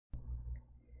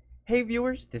Hey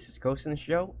viewers, this is Ghost in the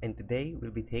Show, and today we'll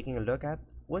be taking a look at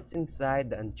what's inside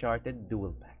the Uncharted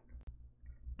Dualpack.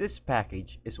 This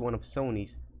package is one of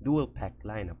Sony's Dualpack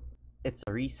lineup. It's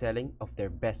a reselling of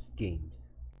their best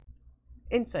games.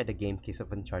 Inside the game case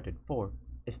of Uncharted 4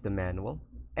 is the manual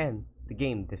and the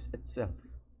game disc itself.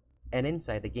 And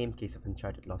inside the game case of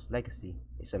Uncharted Lost Legacy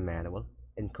is a manual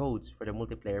and codes for the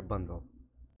multiplayer bundle.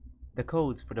 The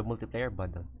codes for the multiplayer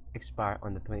bundle expire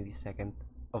on the 22nd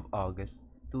of August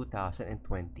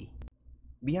 2020.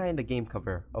 Behind the game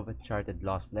cover of Uncharted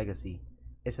Lost Legacy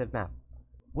is a map.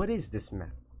 What is this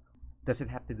map? Does it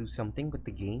have to do something with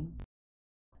the game?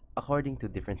 According to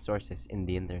different sources in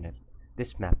the internet,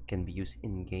 this map can be used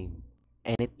in-game,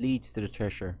 and it leads to the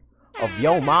treasure of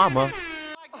Yo Mama.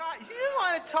 Oh my God, you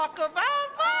want to talk about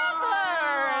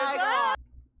mama?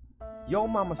 Yo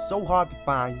Mama's so hard to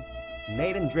find.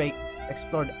 Nathan Drake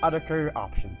explored other career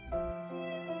options.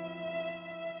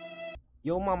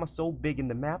 Yo Mama's so big in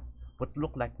the map, what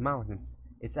look like mountains,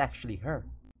 it's actually her.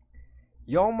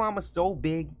 Yo Mama's so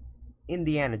big,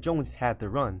 Indiana Jones had to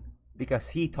run because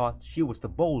he thought she was the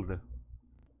boulder.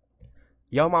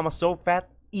 Yo Mama's so fat,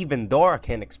 even Dora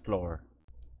can explore.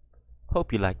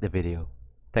 Hope you liked the video.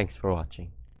 Thanks for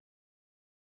watching.